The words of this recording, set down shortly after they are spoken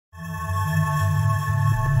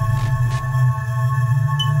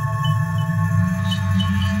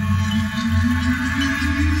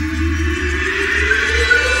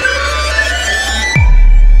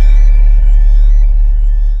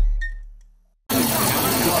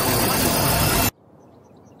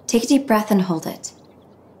Take a deep breath and hold it.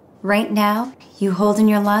 Right now, you hold in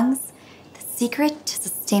your lungs the secret to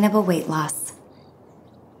sustainable weight loss.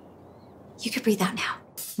 You can breathe out now.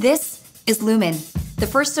 This is Lumen, the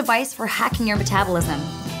first device for hacking your metabolism.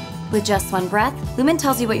 With just one breath, Lumen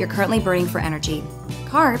tells you what you're currently burning for energy,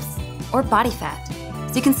 carbs, or body fat.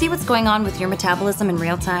 So you can see what's going on with your metabolism in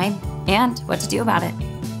real time and what to do about it.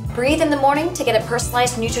 Breathe in the morning to get a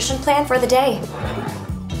personalized nutrition plan for the day.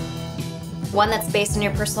 One that's based on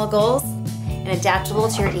your personal goals and adaptable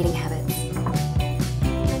to your eating habits.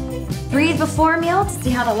 Breathe before a meal to see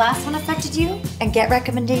how the last one affected you and get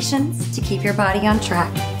recommendations to keep your body on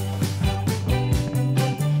track.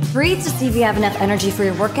 Breathe to see if you have enough energy for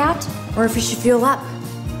your workout or if you should fuel up.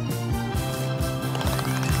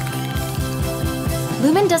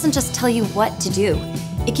 Lumen doesn't just tell you what to do.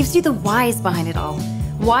 It gives you the whys behind it all.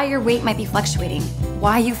 Why your weight might be fluctuating,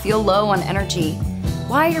 why you feel low on energy,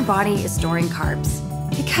 why your body is storing carbs.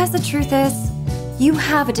 Because the truth is, you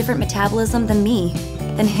have a different metabolism than me,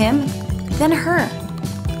 than him, than her.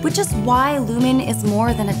 Which is why Lumen is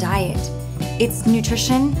more than a diet. It's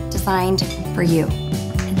nutrition designed for you.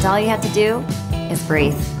 And all you have to do is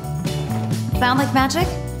breathe. Sound like magic?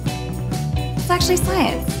 It's actually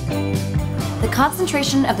science. The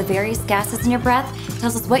concentration of the various gases in your breath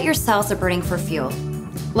tells us what your cells are burning for fuel.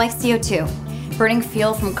 Like CO2. Burning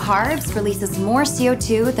fuel from carbs releases more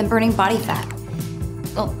CO2 than burning body fat.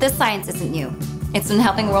 Well, this science isn't new. It's been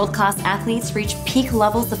helping world-class athletes reach peak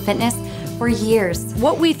levels of fitness for years.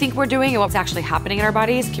 What we think we're doing and what's actually happening in our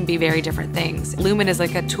bodies can be very different things. Lumen is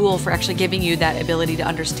like a tool for actually giving you that ability to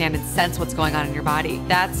understand and sense what's going on in your body.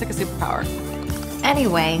 That's like a superpower.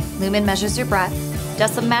 Anyway, Lumen measures your breath,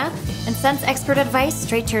 does some math, and sends expert advice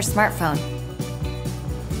straight to your smartphone.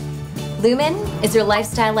 Lumen is your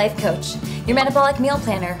lifestyle life coach, your metabolic meal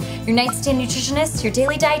planner, your nightstand nutritionist, your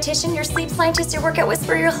daily dietitian, your sleep scientist, your workout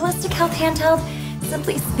whisperer, your holistic health handheld.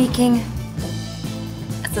 Simply speaking,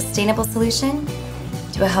 a sustainable solution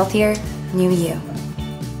to a healthier new you.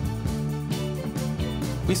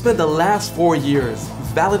 We spent the last 4 years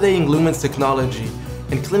validating Lumen's technology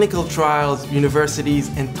in clinical trials, universities,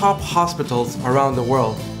 and top hospitals around the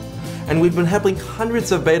world. And we've been helping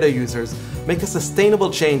hundreds of beta users make a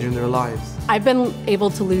sustainable change in their lives. I've been able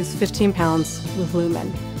to lose 15 pounds with Lumen,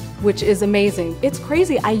 which is amazing. It's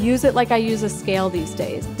crazy. I use it like I use a scale these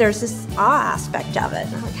days. There's this awe aspect of it.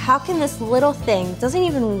 I'm like, how can this little thing, doesn't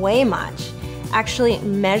even weigh much, actually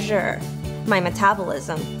measure my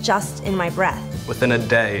metabolism just in my breath? Within a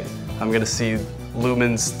day, I'm going to see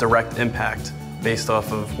Lumen's direct impact based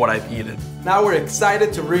off of what I've eaten. Now we're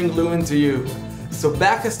excited to bring Lumen to you. So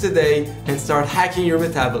back us today and start hacking your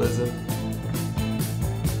metabolism.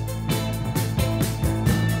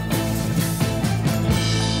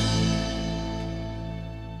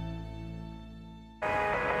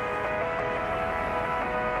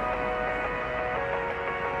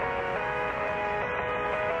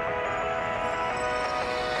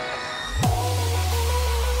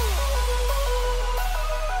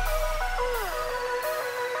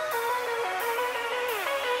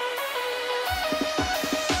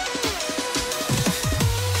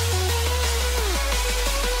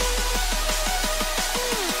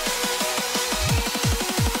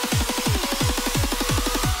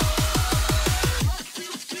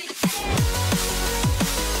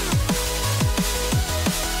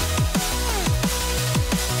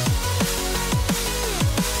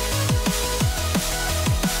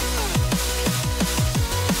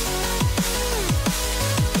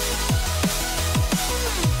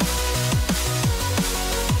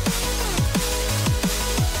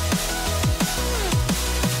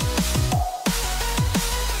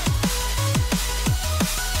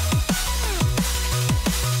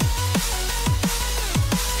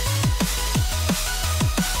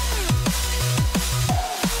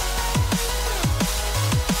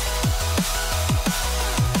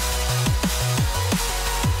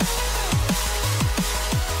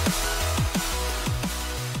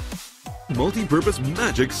 Multi-purpose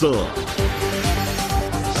magic saw.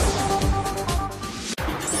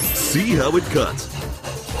 See how it cuts.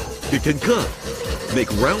 It can cut,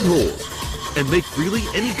 make round holes, and make freely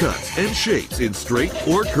any cuts and shapes in straight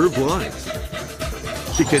or curved lines.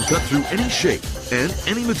 It can cut through any shape and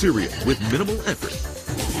any material with minimal effort.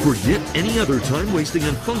 Forget any other time-wasting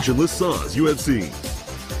and functionless saws you have seen.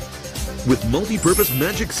 With multi-purpose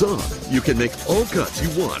magic saw, you can make all cuts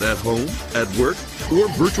you want at home, at work, or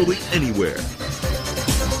virtually anywhere.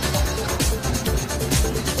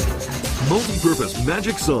 Multi-purpose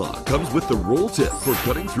magic saw comes with the roll tip for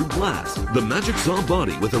cutting through glass, the magic saw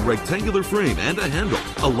body with a rectangular frame and a handle,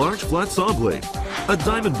 a large flat saw blade, a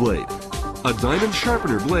diamond blade, a diamond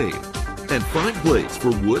sharpener blade, and 5 blades for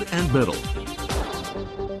wood and metal.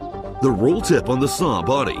 The roll tip on the saw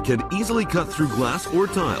body can easily cut through glass or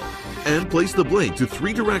tile and place the blade to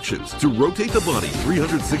 3 directions to rotate the body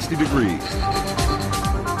 360 degrees.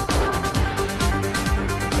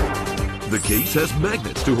 The case has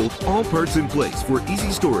magnets to hold all parts in place for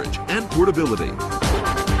easy storage and portability.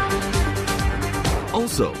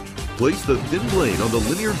 Also, place the thin blade on the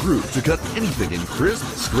linear groove to cut anything in crisp,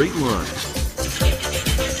 straight lines.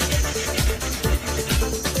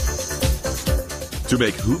 To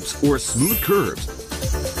make hoops or smooth curves,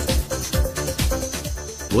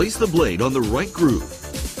 place the blade on the right groove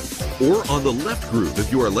or on the left groove if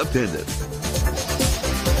you are left-handed.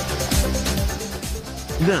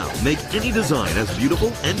 Now, make any design as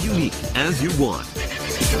beautiful and unique as you want.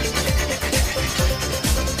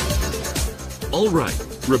 All right,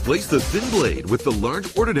 replace the thin blade with the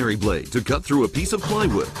large ordinary blade to cut through a piece of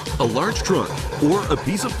plywood, a large trunk, or a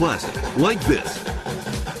piece of plastic, like this.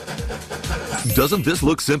 Doesn't this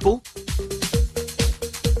look simple?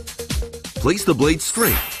 Place the blade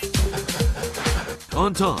straight,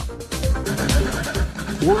 on top,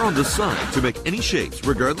 or on the side to make any shapes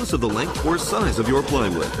regardless of the length or size of your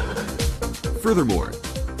plywood. Furthermore,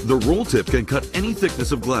 the roll tip can cut any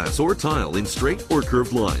thickness of glass or tile in straight or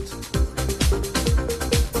curved lines.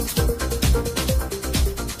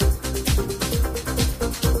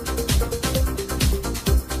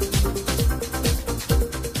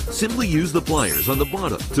 Simply use the pliers on the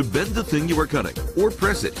bottom to bend the thing you are cutting, or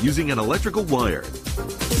press it using an electrical wire.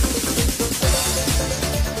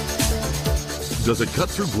 Does it cut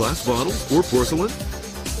through glass bottles or porcelain?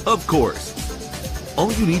 Of course.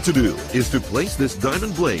 All you need to do is to place this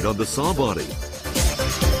diamond blade on the saw body.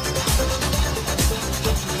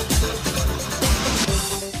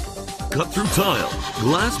 Cut through tile,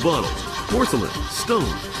 glass bottles, porcelain,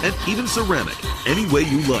 stone, and even ceramic, any way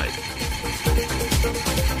you like.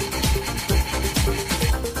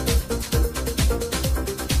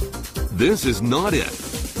 This is not it.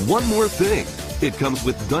 One more thing. It comes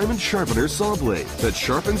with diamond sharpener saw blade that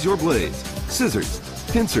sharpens your blades, scissors,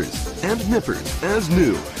 pincers, and nippers as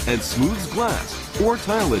new and smooths glass or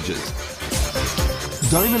tile edges.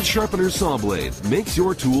 Diamond sharpener saw blade makes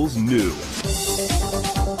your tools new.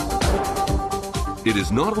 It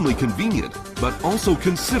is not only convenient, but also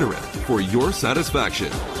considerate for your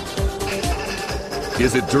satisfaction.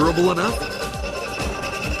 Is it durable enough?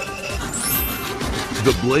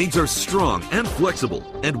 The blades are strong and flexible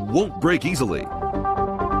and won't break easily.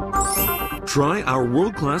 Try our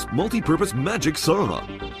world-class multi-purpose magic saw.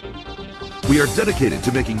 We are dedicated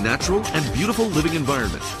to making natural and beautiful living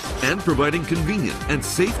environments and providing convenient and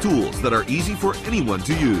safe tools that are easy for anyone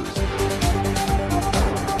to use.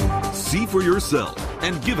 See for yourself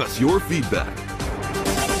and give us your feedback.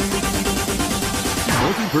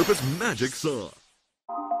 Multi-purpose magic saw.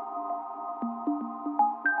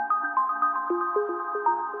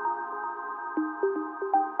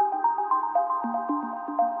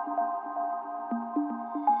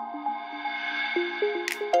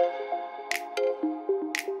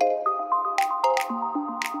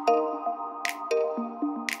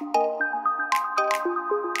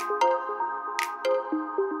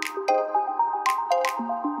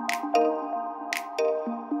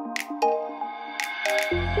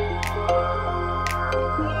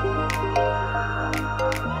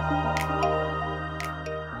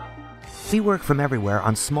 We work from everywhere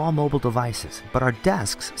on small mobile devices, but our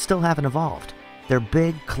desks still haven't evolved. They're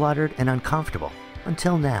big, cluttered, and uncomfortable.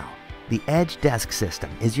 Until now. The Edge Desk System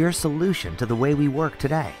is your solution to the way we work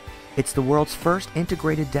today. It's the world's first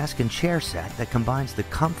integrated desk and chair set that combines the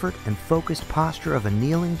comfort and focused posture of a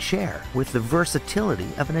kneeling chair with the versatility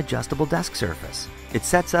of an adjustable desk surface. It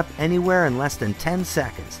sets up anywhere in less than 10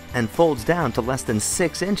 seconds and folds down to less than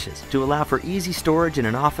 6 inches to allow for easy storage in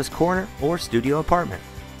an office corner or studio apartment.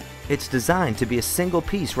 It's designed to be a single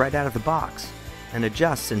piece right out of the box and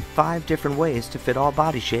adjusts in 5 different ways to fit all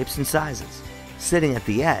body shapes and sizes. Sitting at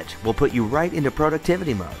the edge will put you right into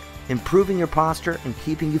productivity mode, improving your posture and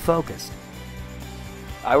keeping you focused.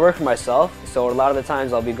 I work for myself, so a lot of the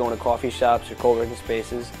times I'll be going to coffee shops or co-working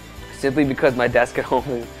spaces simply because my desk at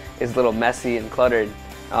home is a little messy and cluttered.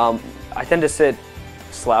 I tend to sit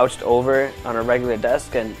slouched over on a regular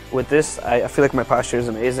desk, and with this I feel like my posture is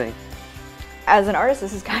amazing. As an artist,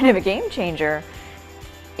 this is kind of a game changer.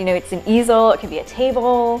 You know, it's an easel, it can be a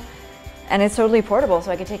table, and it's totally portable,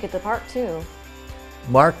 so I can take it to the park too.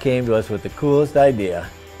 Mark came to us with the coolest idea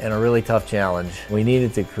and a really tough challenge. We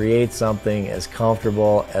needed to create something as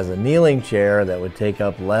comfortable as a kneeling chair that would take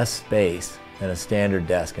up less space than a standard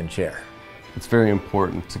desk and chair. It's very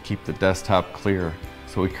important to keep the desktop clear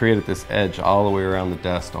So we created this edge all the way around the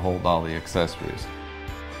desk to hold all the accessories.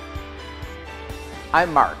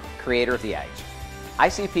 I'm Mark, creator of The Edge. I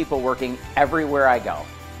see people working everywhere I go.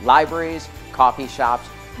 Libraries, coffee shops.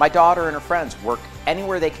 My daughter and her friends work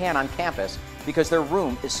anywhere they can on campus because their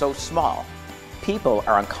room is so small. People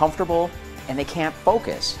are uncomfortable and they can't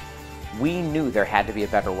focus. We knew there had to be a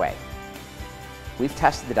better way. We've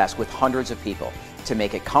tested the desk with hundreds of people to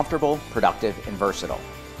make it comfortable, productive, and versatile.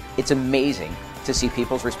 It's amazing to see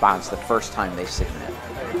people's response the first time they sit in it.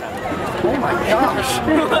 Oh my gosh!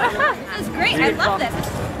 This is great, I love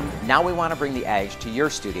this. Now we want to bring the Edge to your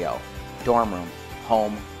studio, dorm room,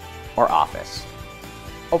 home, or office.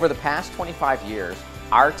 Over the past 25 years,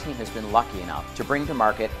 our team has been lucky enough to bring to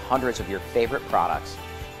market hundreds of your favorite products.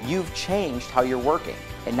 You've changed how you're working,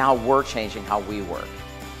 and now we're changing how we work.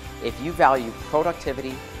 If you value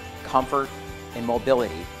productivity, comfort, and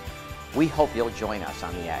mobility, we hope you'll join us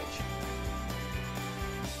on the Edge.